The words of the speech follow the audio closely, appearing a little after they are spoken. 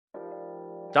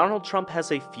Donald Trump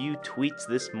has a few tweets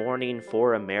this morning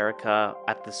for America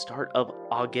at the start of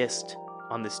August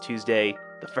on this Tuesday,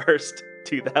 the 1st,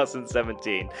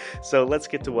 2017. So let's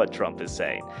get to what Trump is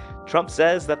saying. Trump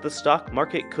says that the stock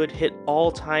market could hit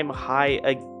all-time high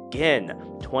again.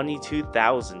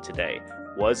 22,000 today.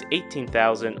 Was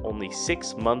 18,000 only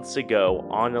 6 months ago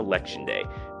on Election Day.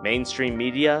 Mainstream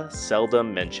media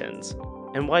seldom mentions.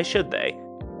 And why should they?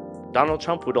 Donald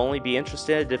Trump would only be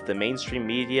interested if the mainstream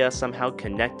media somehow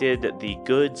connected the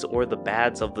goods or the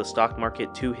bads of the stock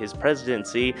market to his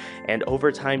presidency, and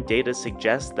over time data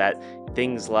suggests that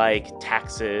things like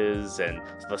taxes and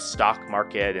the stock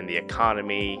market and the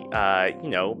economy,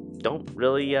 don't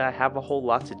really have a whole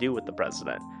lot to do with the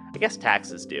president. I guess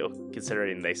taxes do,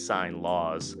 considering they sign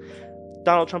laws.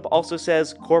 Donald Trump also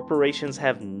says corporations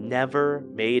have never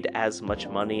made as much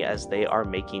money as they are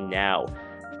making now.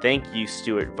 Thank you,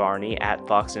 Stuart Varney at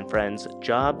Fox and Friends.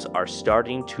 Jobs are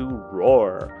starting to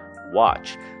roar.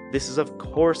 Watch. This is, of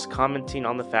course, commenting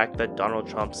on the fact that Donald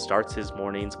Trump starts his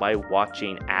mornings by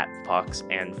watching at Fox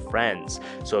and Friends.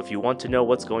 So if you want to know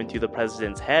what's going through the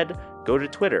president's head, go to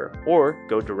Twitter or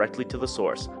go directly to the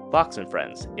source, Fox and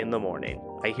Friends, in the morning.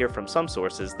 I hear from some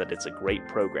sources that it's a great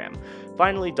program.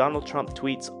 Finally, Donald Trump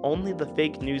tweets, only the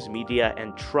fake news media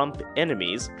and Trump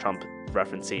enemies, Trump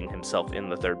referencing himself in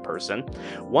the third person,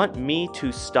 want me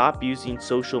to stop using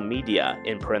social media,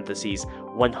 in parentheses,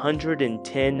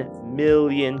 110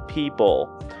 million people.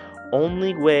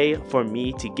 Only way for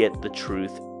me to get the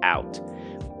truth out.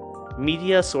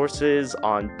 Media sources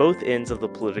on both ends of the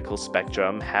political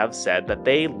spectrum have said that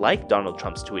they like Donald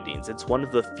Trump's tweetings. It's one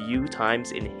of the few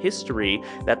times in history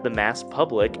that the mass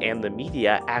public and the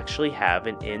media actually have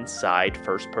an inside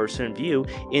first-person view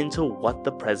into what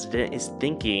the president is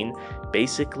thinking,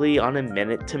 basically on a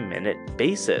minute-to-minute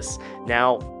basis.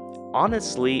 Now,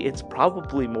 honestly, it's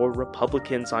probably more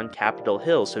Republicans on Capitol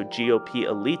Hill, so GOP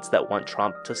elites that want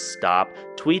Trump to stop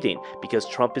tweeting, because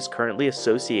Trump is currently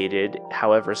associated,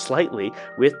 however slightly,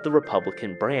 with the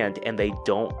Republican brand, and they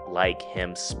don't like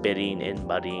him spitting and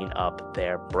muddying up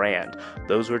their brand.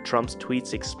 Those were Trump's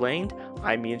tweets explained.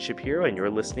 I'm Ian Shapiro, and you're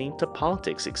listening to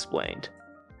Politics Explained.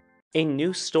 A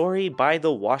new story by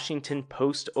the Washington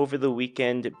Post over the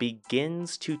weekend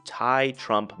begins to tie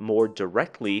Trump more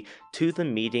directly to the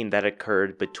meeting that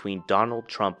occurred between Donald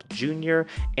Trump Jr.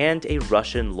 and a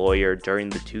Russian lawyer during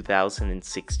the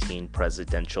 2016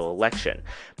 presidential election.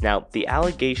 Now, the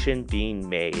allegation being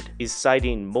made is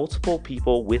citing multiple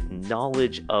people with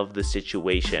knowledge of the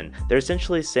situation. They're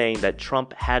essentially saying that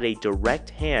Trump had a direct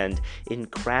hand in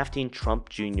crafting Trump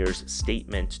Jr.'s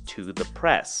statement to the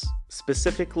press.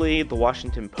 Specifically, the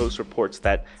Washington Post reports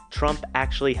that Trump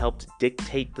actually helped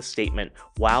dictate the statement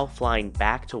while flying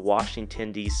back to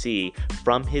Washington, D.C.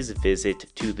 from his visit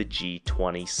to the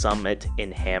G20 summit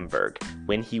in Hamburg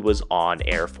when he was on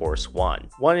Air Force One.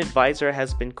 One advisor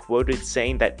has been quoted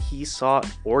saying that he saw,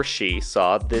 or she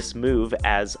saw, this move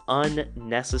as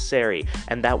unnecessary,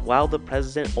 and that while the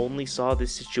president only saw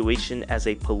this situation as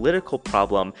a political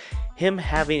problem, him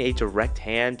having a direct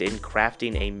hand in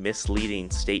crafting a misleading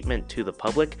statement to the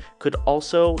public could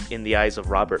also, in the eyes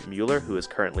of Robert Mueller, who is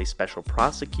currently special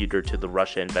prosecutor to the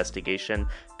Russia investigation,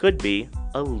 could be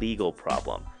a legal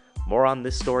problem. More on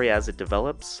this story as it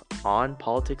develops on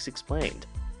Politics Explained.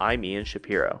 I'm Ian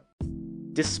Shapiro.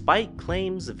 Despite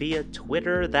claims via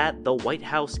Twitter that the White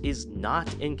House is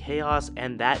not in chaos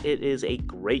and that it is a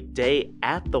great day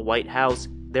at the White House,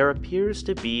 there appears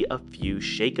to be a few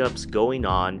shakeups going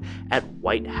on at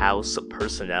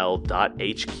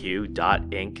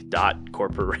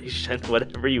whitehousepersonnel.hq.inc.corporation,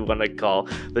 whatever you want to call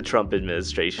the Trump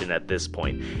administration at this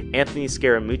point. Anthony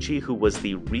Scaramucci, who was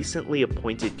the recently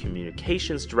appointed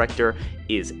communications director,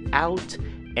 is out,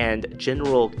 and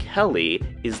General Kelly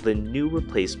is the new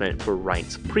replacement for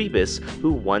Reince Priebus,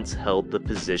 who once held the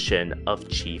position of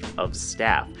Chief of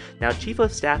Staff. Now, Chief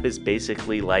of Staff is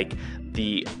basically like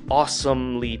the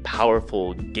awesomely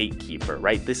powerful gatekeeper,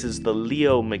 right? This is the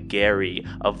Leo McGarry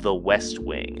of the West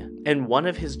Wing. And one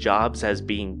of his jobs as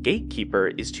being gatekeeper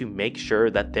is to make sure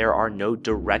that there are no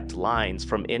direct lines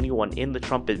from anyone in the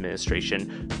Trump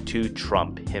administration to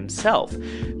Trump himself.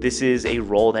 This is a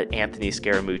role that Anthony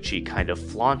Scaramucci kind of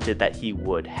flaunted that he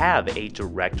would have a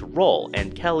direct role,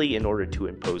 and Kelly, in order to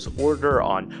impose order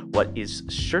on what is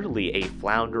surely a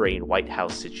floundering White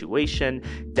House situation,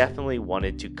 definitely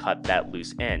wanted to cut that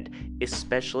loose end,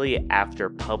 especially after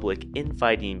public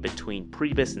infighting between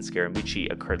Priebus and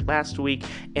Scaramucci occurred last week,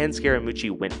 and Scaramucci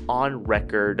went on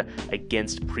record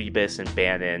against Priebus and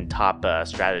Bannon, top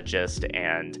strategist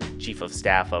and chief of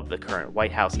staff of the current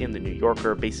White House, in the New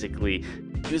Yorker, basically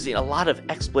using a lot of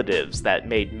expletives that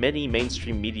made many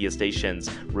mainstream media stations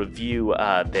review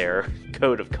their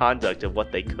code of conduct of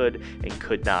what they could and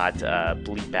could not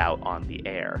bleep out on the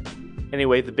air.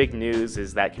 Anyway, the big news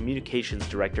is that Communications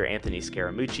Director Anthony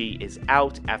Scaramucci is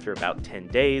out after about 10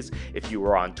 days. If you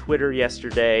were on Twitter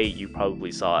yesterday, you probably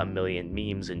saw a million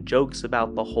memes and jokes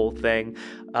about the whole thing.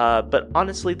 But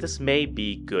honestly, this may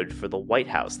be good for the White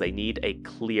House. They need a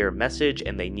clear message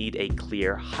and they need a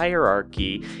clear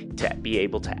hierarchy to be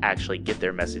able to actually get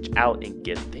their message out and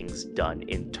get things done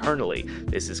internally.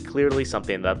 This is clearly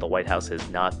something that the White House has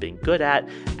not been good at,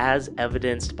 as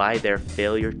evidenced by their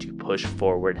failure to push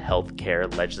forward healthcare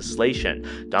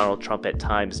legislation. Donald Trump at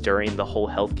times during the whole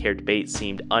healthcare debate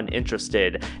seemed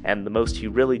uninterested, and the most he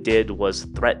really did was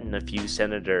threaten a few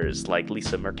senators like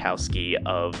Lisa Murkowski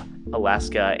of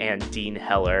Alaska and Dean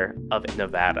Heller of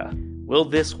Nevada. Will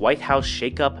this White House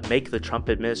shakeup make the Trump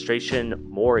administration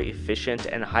more efficient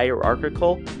and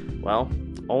hierarchical? Well,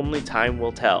 only time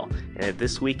will tell. And if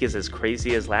this week is as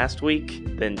crazy as last week,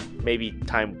 then maybe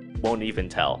time won't even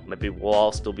tell. Maybe we'll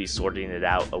all still be sorting it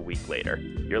out a week later.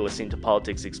 You're listening to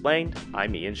Politics Explained.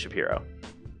 I'm Ian Shapiro.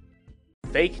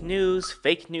 Fake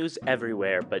news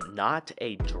everywhere, but not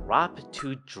a drop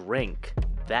to drink.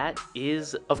 That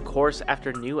is, of course,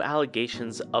 after new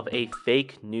allegations of a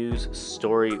fake news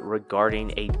story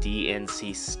regarding a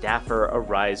DNC staffer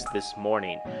arise this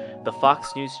morning. The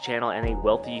Fox News channel and a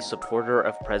wealthy supporter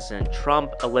of President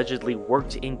Trump allegedly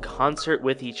worked in concert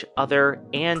with each other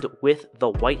and with the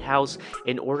White House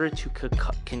in order to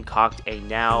concoct a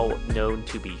now known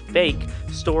to be fake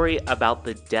story about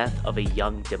the death of a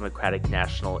young Democratic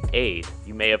national aide.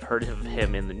 You may have heard of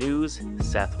him in the news,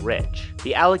 Seth Rich.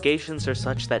 The allegations are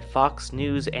such that Fox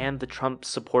News and the Trump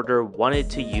supporter wanted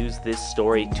to use this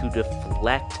story to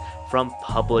deflect from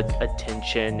public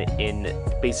attention in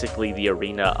basically the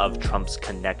arena of Trump's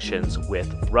connections with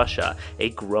Russia, a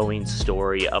growing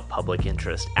story of public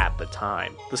interest at the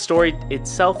time. The story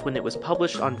itself, when it was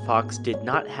published on Fox, did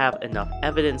not have enough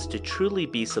evidence to truly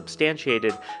be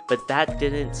substantiated, but that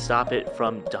didn't stop it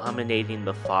from dominating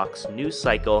the Fox news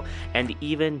cycle and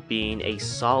even being a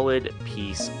solid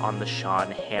piece on the Sean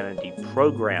Hannity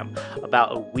program.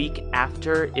 About a week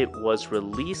after it was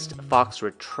released, Fox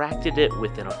retracted it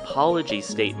with an apology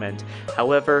statement.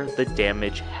 However, the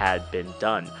damage had been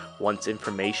done. Once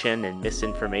information and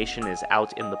misinformation is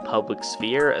out in the public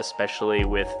sphere, especially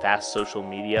with fast social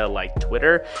media like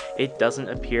Twitter, it doesn't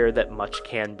appear that much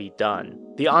can be done.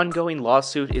 The ongoing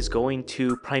lawsuit is going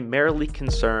to primarily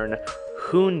concern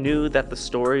who knew that the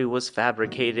story was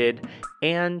fabricated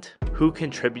and who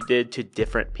contributed to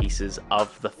different pieces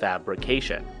of the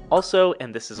fabrication. Also,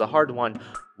 and this is a hard one,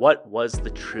 what was the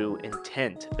true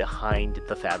intent behind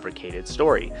the fabricated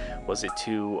story? Was it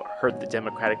to hurt the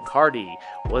Democratic Party?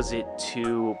 Was it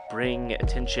to bring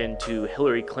attention to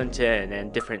Hillary Clinton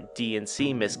and different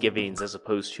DNC misgivings as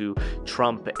opposed to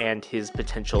Trump and his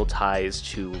potential ties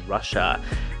to Russia?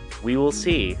 We will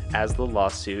see as the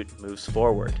lawsuit moves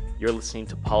forward. You're listening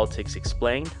to Politics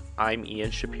Explained. I'm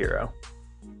Ian Shapiro.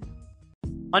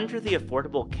 Under the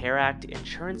Affordable Care Act,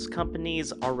 insurance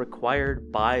companies are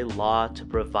required by law to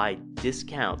provide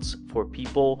discounts for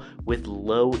people with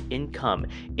low income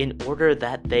in order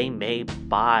that they may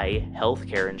buy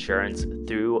healthcare insurance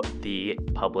through the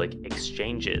public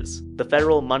exchanges. The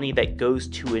federal money that goes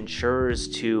to insurers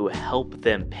to help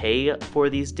them pay for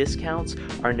these discounts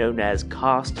are known as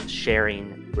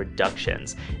cost-sharing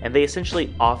reductions, and they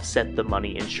essentially offset the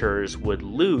money insurers would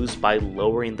lose by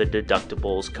lowering the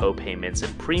deductibles, co-payments,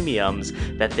 and premiums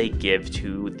that they give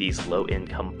to these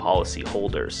low-income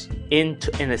policyholders.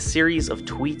 In a series of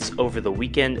tweets over the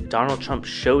weekend, Donald Trump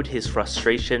showed his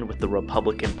frustration with the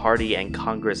Republican Party and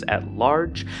Congress at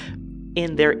large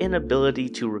in their inability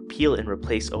to repeal and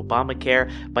replace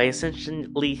Obamacare by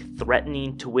essentially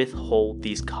threatening to withhold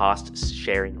these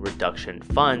cost-sharing reduction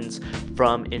funds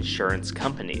from insurance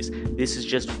companies. This is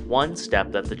just one step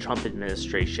that the Trump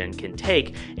administration can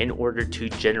take in order to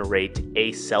generate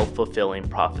a self-fulfilling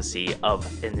prophecy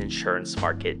of an insurance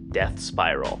market death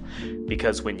spiral.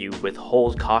 Because when you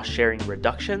withhold cost-sharing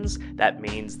reductions, that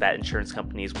means that insurance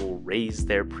companies will raise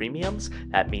their premiums.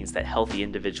 That means that healthy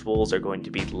individuals are going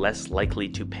to be less likely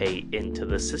to pay into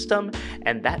the system,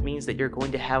 and that means that you're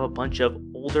going to have a bunch of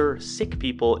older, sick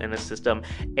people in a system,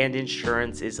 and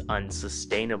insurance is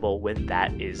unsustainable when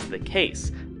that is the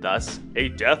case. Thus, a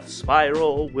death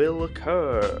spiral will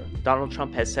occur. Donald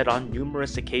Trump has said on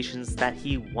numerous occasions that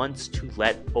he wants to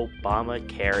let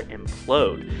Obamacare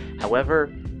implode.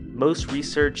 However, most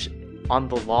research on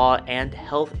the law and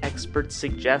health experts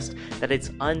suggest that it's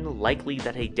unlikely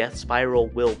that a death spiral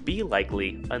will be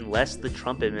likely unless the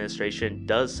Trump administration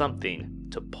does something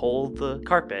to pull the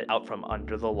carpet out from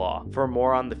under the law. For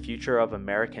more on the future of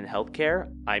American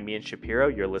healthcare, I'm Ian Shapiro.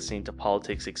 You're listening to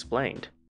Politics Explained.